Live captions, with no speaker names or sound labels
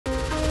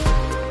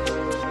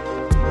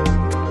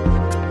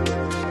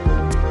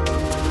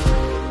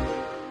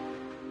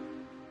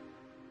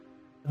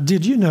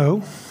Did you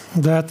know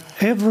that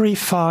every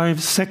 5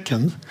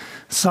 seconds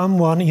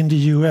someone in the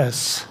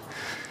US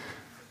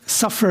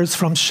suffers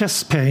from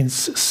chest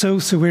pains so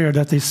severe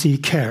that they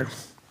seek care?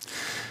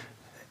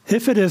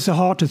 If it is a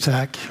heart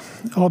attack,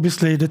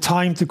 obviously the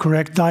time to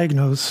correct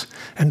diagnosis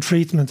and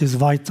treatment is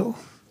vital.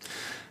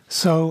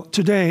 So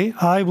today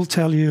I will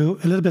tell you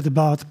a little bit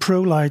about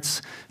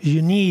Prolight's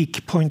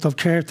unique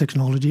point-of-care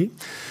technology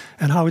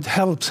and how it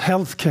helps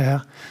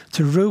healthcare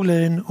to rule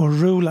in or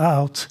rule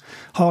out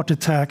heart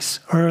attacks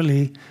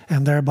early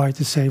and thereby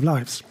to save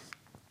lives.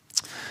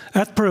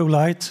 At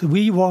Prolight,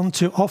 we want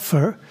to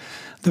offer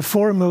the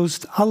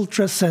foremost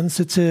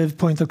ultra-sensitive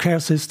point-of-care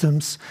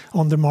systems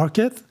on the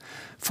market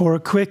for a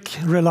quick,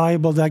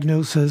 reliable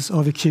diagnosis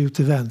of acute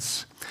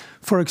events,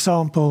 for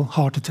example,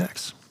 heart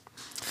attacks.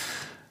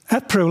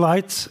 At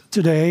Prolight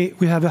today,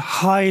 we have a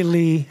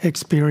highly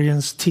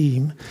experienced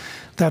team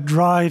that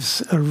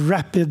drives a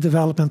rapid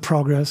development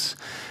progress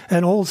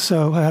and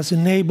also has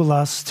enabled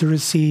us to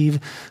receive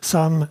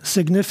some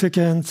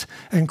significant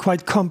and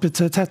quite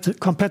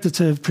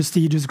competitive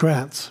prestigious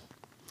grants.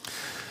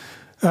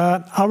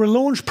 Our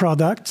launch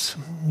product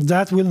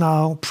that will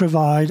now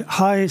provide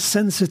high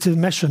sensitive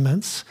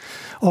measurements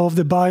of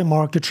the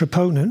biomarker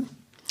troponin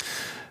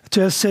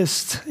to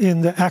assist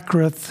in the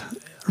accurate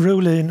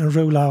rule in and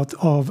rule out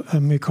of a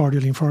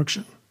myocardial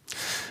infarction.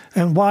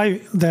 And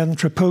why then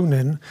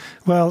troponin?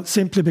 Well,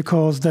 simply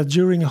because that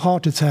during a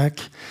heart attack,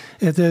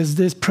 it is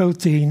this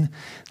protein,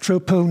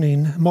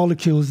 troponin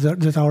molecules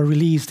that are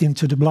released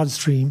into the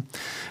bloodstream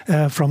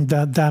from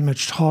that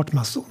damaged heart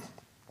muscle.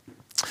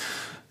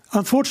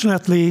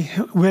 Unfortunately,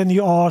 when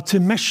you are to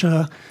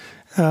measure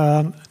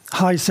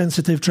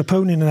high-sensitive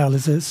troponin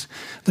analysis,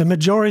 the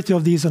majority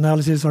of these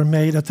analyses are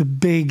made at the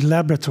big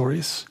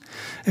laboratories.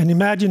 And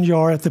imagine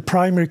you're at the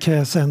primary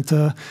care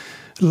center,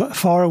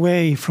 far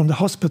away from the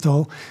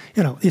hospital.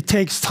 You know, it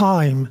takes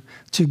time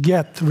to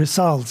get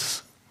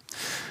results.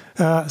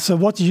 So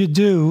what you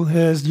do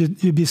is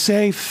you be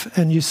safe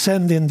and you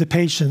send in the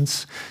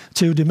patients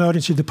to the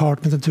emergency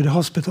department and to the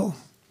hospital.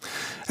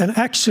 And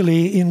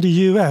actually, in the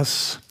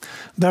US,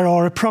 there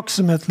are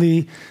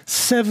approximately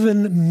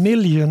 7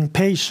 million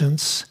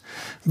patients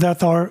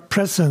that are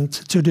present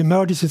to the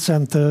emergency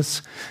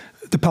centers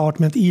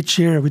department each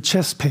year with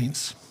chest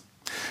pains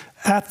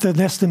at an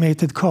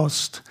estimated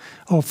cost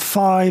of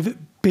 $5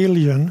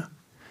 billion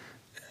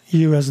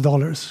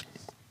US.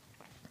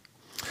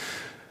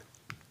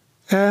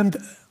 And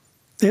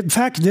the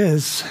fact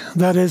is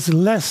that is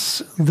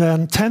less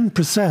than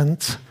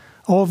 10%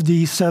 of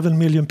these 7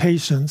 million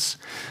patients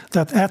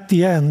that at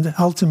the end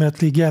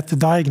ultimately get the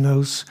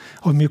diagnosis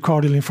of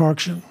myocardial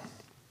infarction.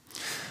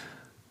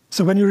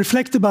 So when you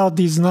reflect about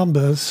these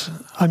numbers,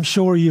 I'm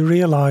sure you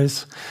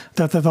realize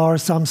that there are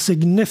some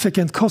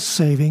significant cost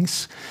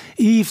savings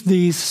if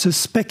these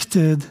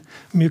suspected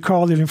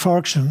myocardial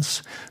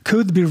infarctions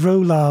could be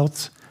rolled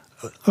out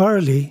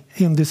early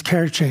in this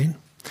care chain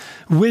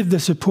with the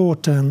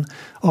support then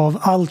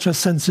of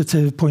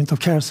ultra-sensitive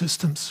point-of-care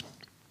systems.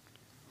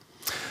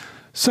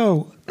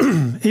 So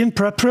in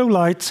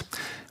Prolight,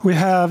 we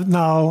have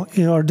now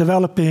are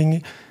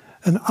developing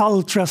an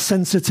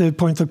ultra-sensitive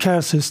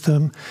point-of-care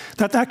system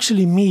that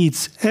actually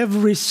meets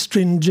every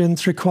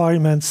stringent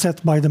requirement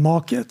set by the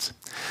market.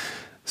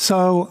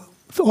 So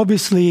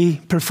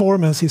obviously,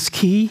 performance is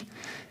key.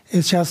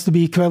 It has to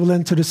be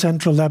equivalent to the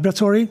central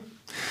laboratory.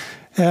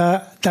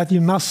 That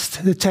you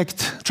must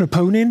detect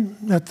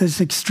troponin at this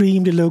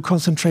extremely low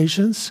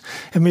concentrations.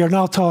 And we are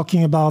now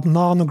talking about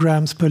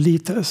nanograms per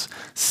liter,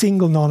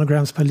 single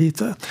nanograms per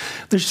liter.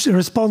 The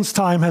response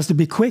time has to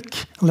be quick,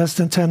 less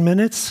than 10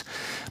 minutes.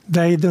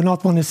 They do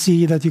not want to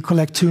see that you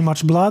collect too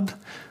much blood,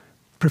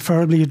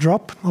 preferably a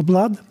drop of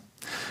blood.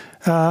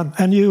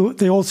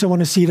 They also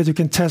want to see that you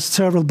can test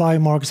several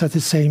biomarkers at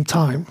the same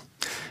time,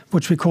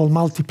 which we call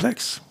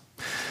multiplex.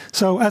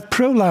 So at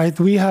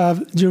Prolight, we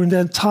have, during the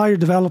entire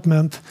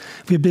development,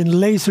 we've been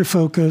laser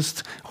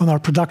focused on our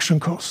production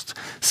cost,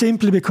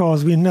 simply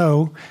because we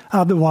know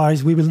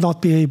otherwise we will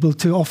not be able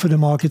to offer the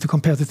market a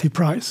competitive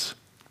price.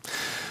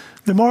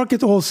 The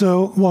market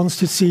also wants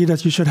to see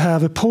that you should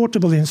have a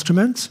portable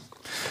instrument.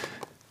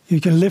 You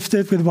can lift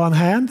it with one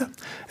hand,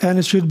 and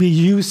it should be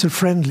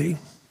user-friendly.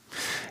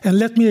 And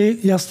let me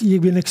just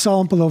give you an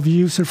example of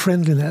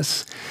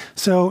user-friendliness.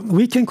 So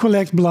we can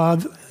collect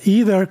blood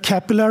either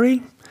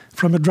capillary,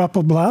 from a drop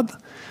of blood,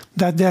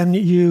 that then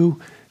you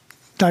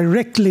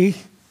directly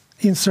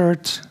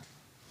insert,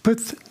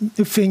 put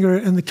the finger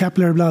and the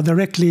capillary blood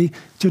directly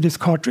to this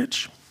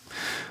cartridge.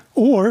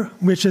 Or,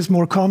 which is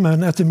more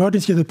common at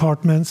emergency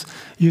departments,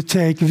 you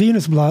take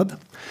venous blood.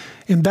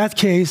 In that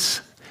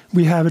case,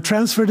 we have a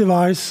transfer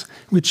device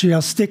which you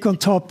just stick on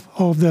top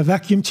of the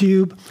vacuum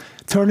tube,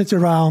 turn it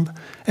around,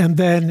 and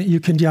then you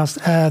can just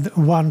add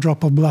 1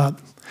 drop of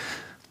blood.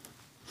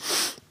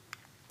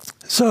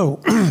 So,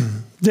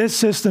 this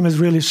system is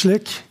really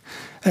slick,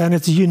 and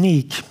it's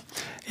unique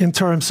in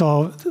terms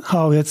of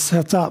how it's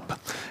set up.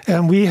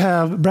 And we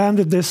have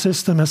branded this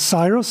system as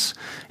Syros.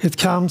 It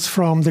comes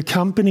from the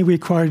company we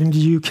acquired in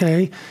the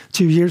UK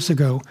 2 years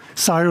ago,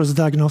 Prolight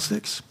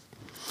Diagnostics.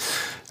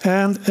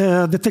 And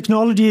the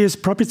technology is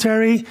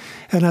proprietary,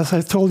 and as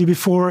I told you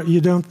before, you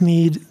don't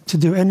need to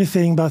do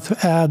anything but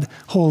to add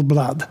whole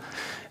blood.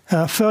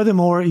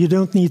 Furthermore, you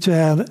don't need to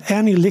add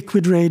any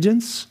liquid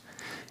reagents.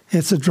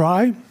 It's a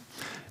dry.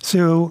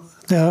 So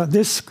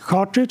this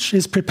cartridge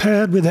is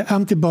prepared with the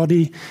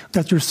antibody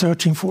that you're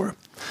searching for.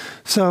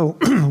 So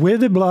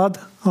with the blood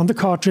on the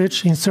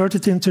cartridge, insert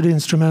it into the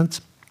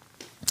instrument.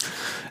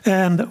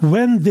 And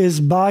when this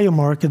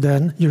biomarker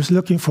then you're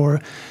looking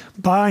for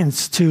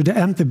binds to the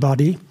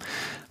antibody,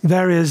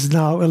 there is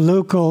now a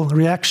local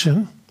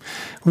reaction,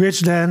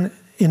 which then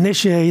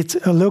initiates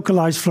a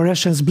localized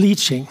fluorescence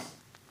bleaching.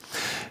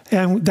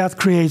 And that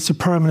creates a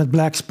permanent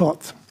black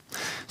spot.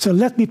 So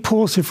let me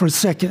pause here for a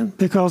second,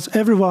 because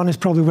everyone is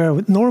probably aware of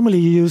it. Normally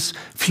you use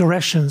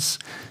fluorescence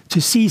to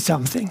see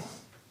something.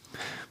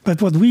 But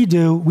what we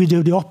do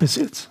the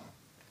opposite.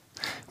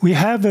 We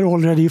have an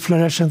already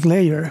fluorescent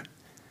layer.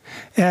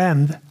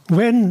 And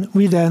when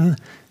we then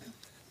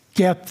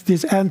get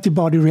this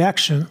antibody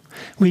reaction,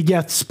 we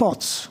get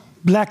spots,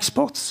 black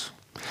spots.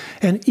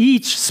 And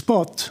each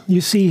spot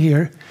you see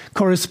here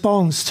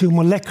corresponds to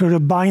molecular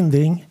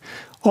binding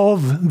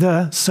of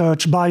the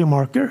search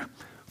biomarker,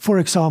 for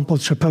example,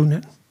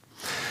 troponin.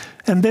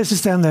 And this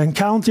is then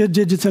counted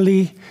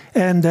digitally,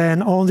 and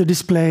then on the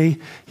display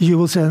you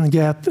will then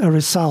get a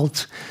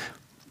result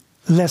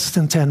less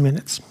than 10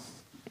 minutes.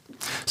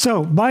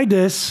 So by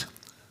this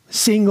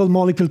single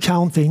molecule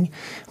counting,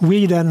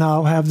 we then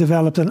now have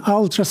developed an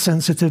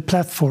ultra-sensitive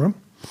platform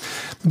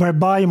where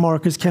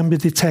biomarkers can be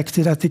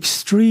detected at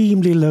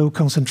extremely low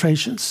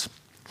concentrations.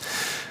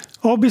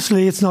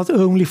 Obviously, it's not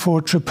only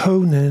for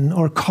troponin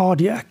or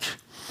cardiac.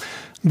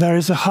 There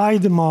is a high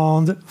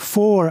demand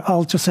for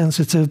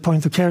ultra-sensitive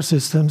point-of-care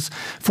systems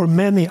for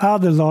many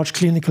other large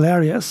clinical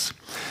areas,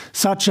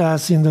 such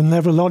as in the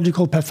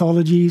neurological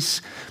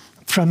pathologies,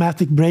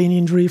 traumatic brain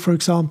injury, for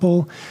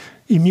example,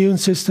 immune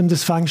system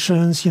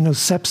dysfunctions,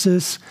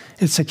 sepsis.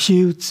 It's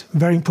acute,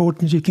 very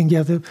important. You can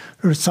get a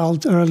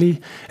result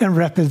early, and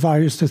rapid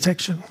virus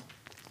detection.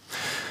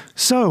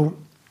 So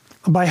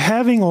by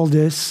having all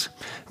this,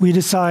 we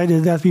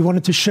decided that we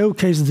wanted to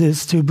showcase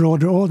this to a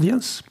broader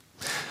audience.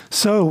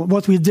 So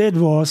what we did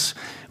was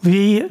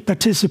we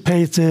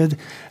participated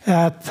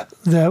at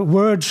the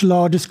world's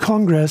largest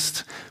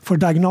congress for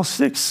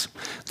diagnostics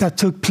that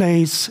took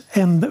place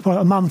a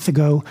month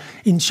ago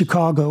in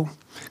Chicago,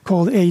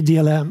 called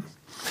ADLM.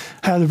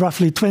 Had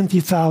roughly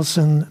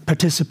 20,000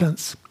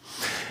 participants.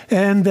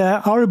 And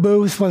our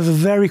booth was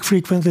very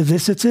frequently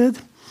visited.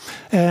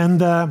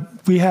 And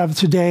we have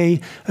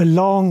today a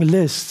long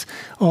list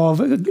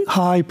of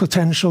high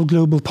potential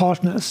global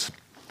partners.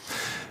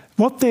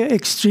 What they're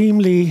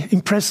extremely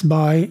impressed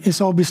by is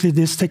obviously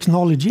this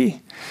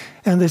technology.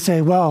 And they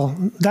say, well,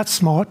 that's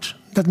smart,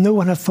 that no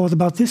one had thought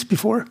about this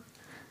before.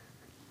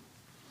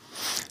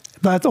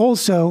 But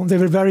also, they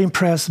were very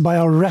impressed by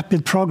our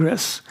rapid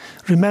progress.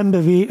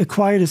 Remember, we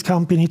acquired this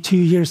company 2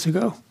 years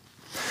ago.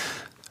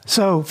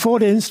 So for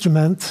the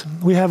instrument,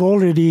 we have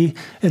already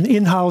an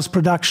in-house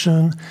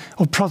production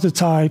of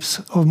prototypes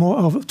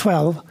of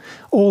 12,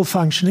 all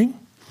functioning.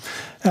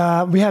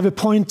 We have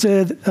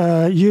appointed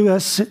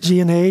US,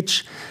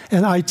 G&H,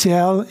 and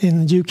ITL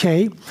in the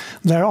UK.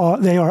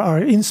 They are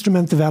our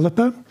instrument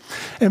developer.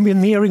 And we're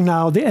nearing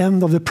now the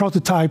end of the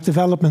prototype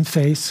development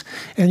phase.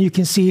 And you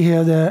can see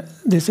here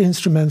this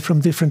instrument from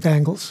different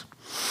angles.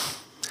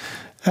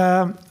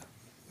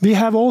 We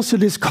have also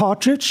this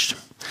cartridge.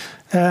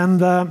 And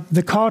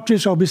the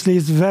cartridge obviously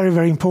is very,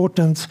 very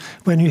important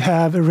when you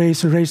have a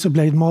razor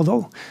blade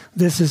model.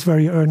 This is where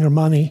you earn your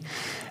money.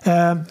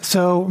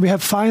 So we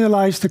have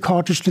finalized the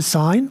cartridge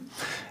design,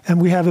 and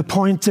we have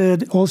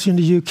appointed also in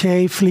the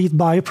UK Fleet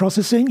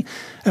Bioprocessing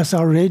as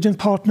our reagent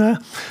partner,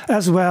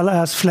 as well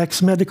as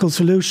Flex Medical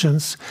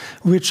Solutions,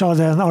 which are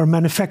then our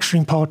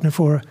manufacturing partner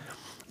for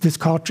this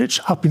cartridge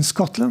up in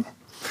Scotland.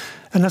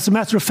 And as a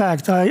matter of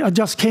fact, I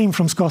just came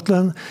from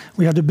Scotland.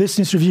 We had a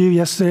business review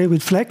yesterday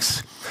with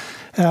Flex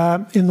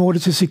in order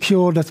to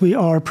secure that we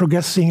are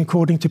progressing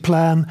according to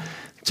plan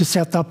to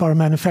set up our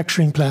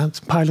manufacturing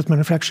plant, pilot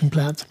manufacturing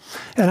plant.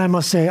 And I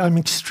must say, I'm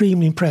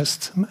extremely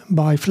impressed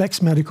by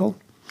Flex Medical.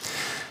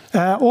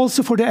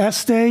 Also for the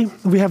assay,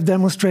 we have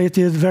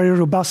demonstrated very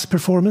robust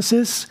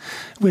performances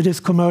with this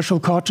commercial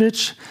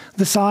cartridge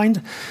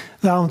designed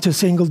down to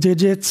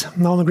single-digit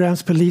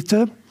nanograms per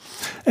liter.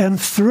 And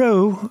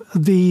through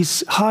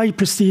these high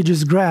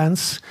prestigious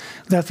grants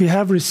that we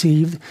have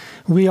received,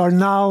 we are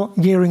now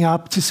gearing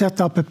up to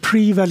set up a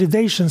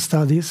pre-validation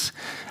studies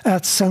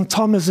at St.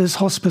 Thomas's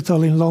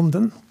Hospital in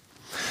London.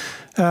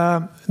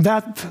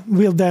 That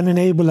will then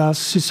enable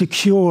us to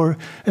secure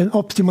an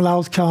optimal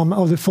outcome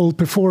of the full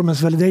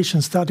performance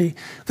validation study.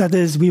 That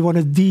is, we want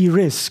to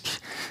de-risk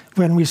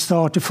when we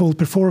start the full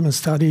performance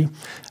study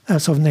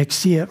as of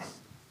next year.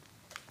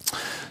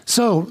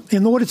 So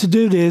in order to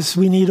do this,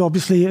 we need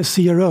obviously a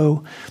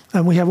CRO,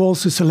 and we have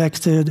also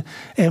selected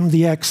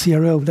MDX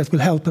CRO that will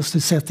help us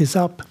to set this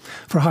up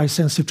for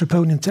high-sensitive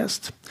troponin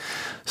test.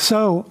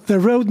 So the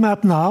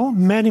roadmap now,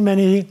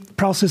 many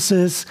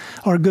processes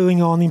are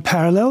going on in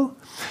parallel.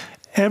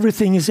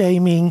 everything is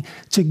aiming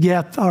to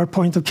get our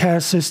point-of-care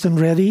system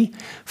ready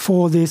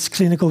for this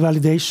clinical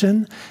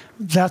validation.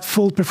 That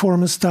full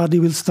performance study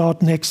will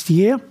start next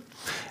year,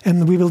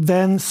 and we will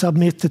then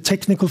submit the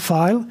technical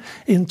file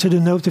into the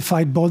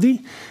notified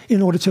body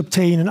in order to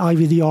obtain an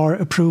IVDR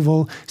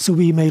approval so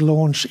we may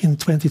launch in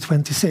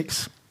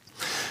 2026.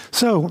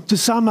 So, to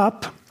sum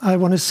up, I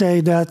want to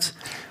say that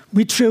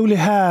we truly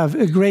have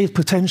a great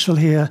potential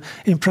here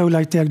in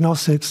Prolight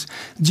Diagnostics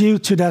due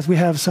to that we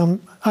have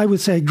some, I would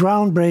say,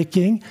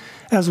 groundbreaking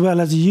as well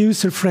as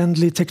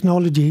user-friendly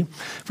technology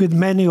with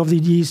many of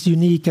these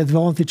unique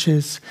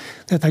advantages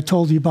that I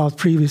told you about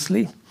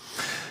previously.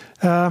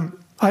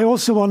 I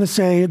also want to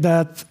say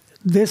that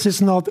this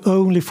is not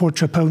only for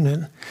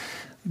troponin.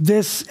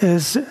 This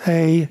is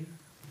a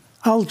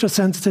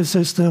ultra-sensitive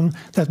system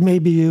that may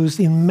be used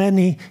in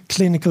many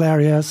clinical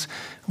areas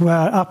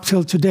where up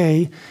till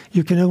today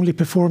you can only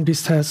perform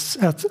these tests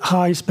at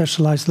high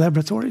specialized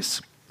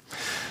laboratories.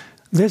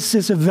 This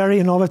is a very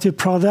innovative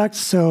product,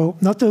 so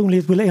not only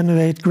it will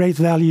innovate great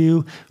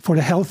value for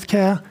the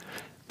healthcare,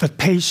 but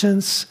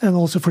patients and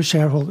also for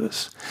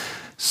shareholders.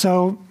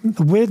 So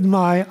with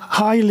my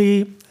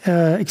highly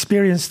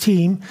experienced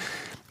team,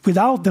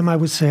 without them, I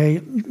would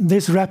say,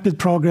 this rapid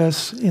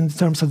progress in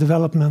terms of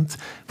development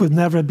would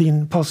never have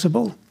been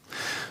possible.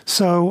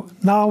 So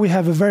now we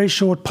have a very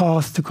short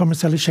path to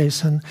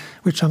commercialization,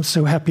 which I'm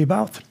so happy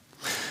about.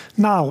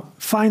 Now,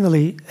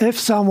 finally, if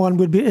someone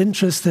would be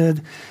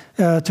interested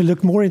to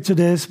look more into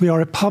this, we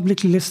are a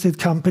publicly listed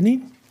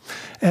company.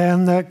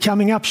 And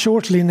coming up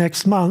shortly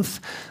next month,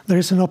 there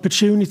is an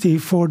opportunity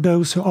for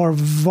those who are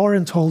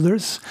warrant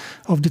holders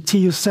of the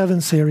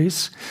TU7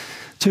 series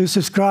to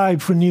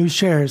subscribe for new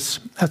shares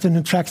at an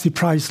attractive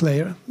price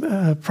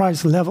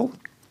level.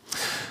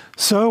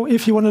 So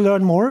if you want to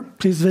learn more,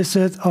 please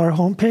visit our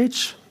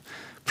homepage,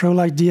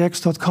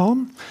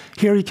 prolightdx.com.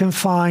 Here you can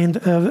find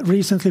a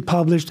recently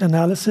published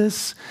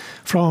analysis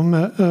from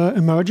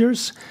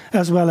emergers,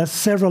 as well as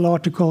several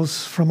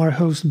articles from our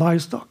host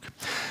BioStock.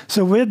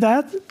 So with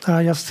that,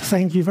 I just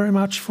thank you very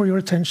much for your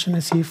attention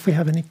and see if we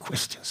have any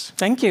questions.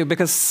 Thank you,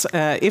 because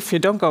if you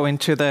don't go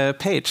into the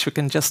page, we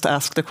can just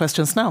ask the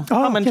questions now.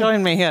 Oh, Come and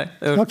join me here.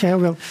 Okay, I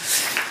will.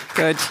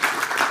 Good.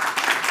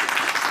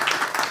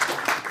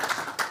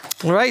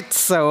 Right,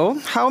 so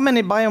how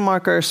many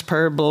biomarkers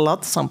per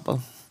blood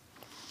sample?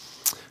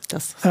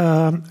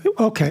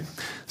 Okay,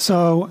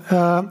 so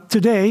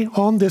today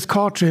on this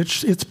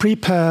cartridge, it's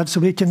prepared so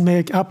we can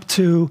make up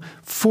to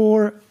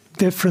 4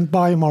 different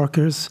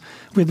biomarkers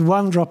with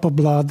 1 drop of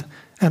blood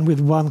and with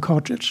 1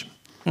 cartridge.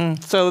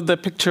 So the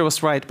picture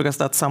was right, because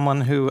that's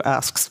someone who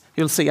asks.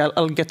 You'll see,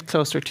 I'll get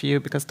closer to you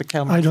because the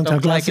camera I don't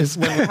have glasses.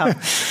 Like it when we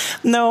have.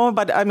 No,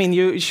 but I mean,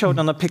 you showed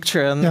on a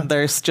picture and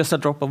there's just a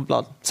drop of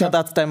blood. So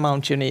that's the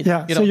amount you need.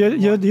 Yeah,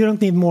 you don't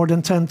need more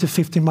than 10 to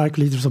 15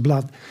 microliters of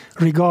blood,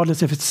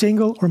 regardless if it's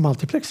single or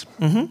multiplex.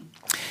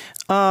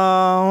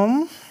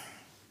 What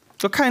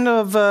kind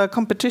of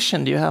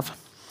competition do you have?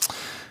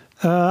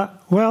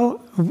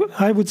 Well,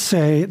 I would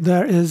say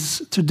there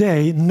is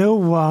today no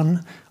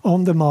one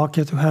on the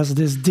market who has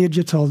this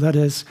digital, that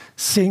is,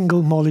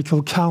 single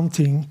molecule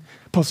counting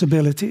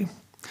possibility,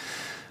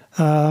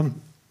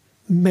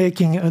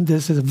 making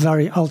this a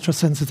very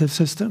ultra-sensitive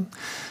system.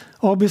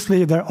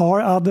 Obviously, there are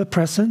other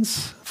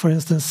presents, for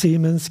instance,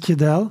 Siemens,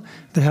 Quidel,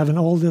 they have an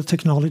older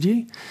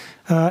technology.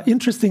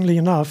 Interestingly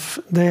enough,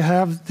 they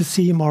have the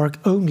CE mark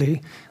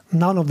only.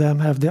 None of them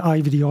have the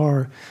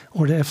IVDR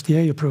or the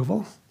FDA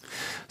approval.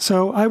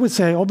 So I would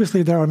say,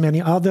 obviously, there are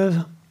many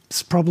others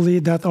probably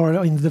that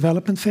are in the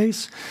development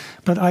phase,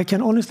 but I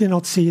can honestly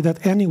not see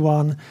that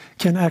anyone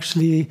can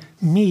actually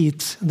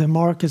meet the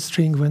market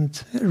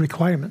stringent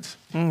requirements.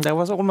 That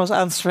was almost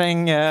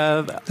answering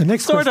the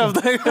next sort question.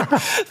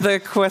 of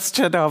the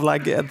question of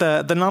like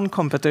the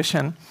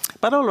non-competition.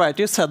 But all right,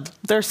 you said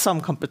there's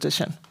some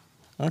competition.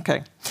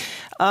 Okay.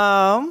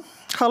 How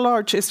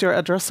large is your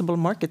addressable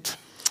market?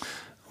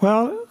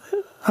 Well,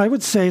 I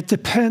would say it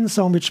depends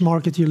on which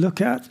market you look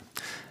at.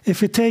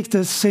 If you take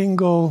the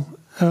single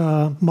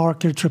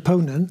market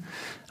troponin,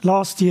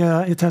 last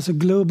year it has a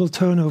global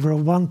turnover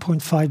of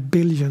 $1.5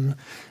 billion.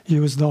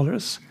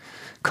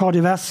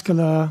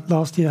 Cardiovascular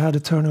last year had a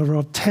turnover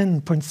of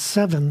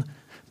 $10.7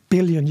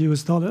 billion.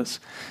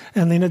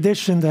 And in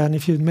addition then,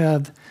 if you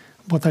add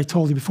what I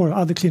told you before,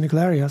 other clinical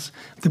areas,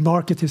 the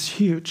market is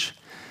huge.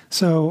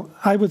 So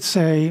I would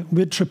say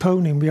with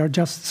troponin, we are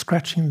just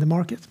scratching the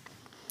market.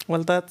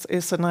 Well, that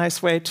is a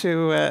nice way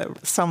to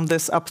sum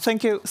this up.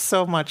 Thank you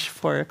so much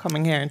for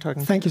coming here and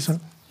talking. Thank you, sir.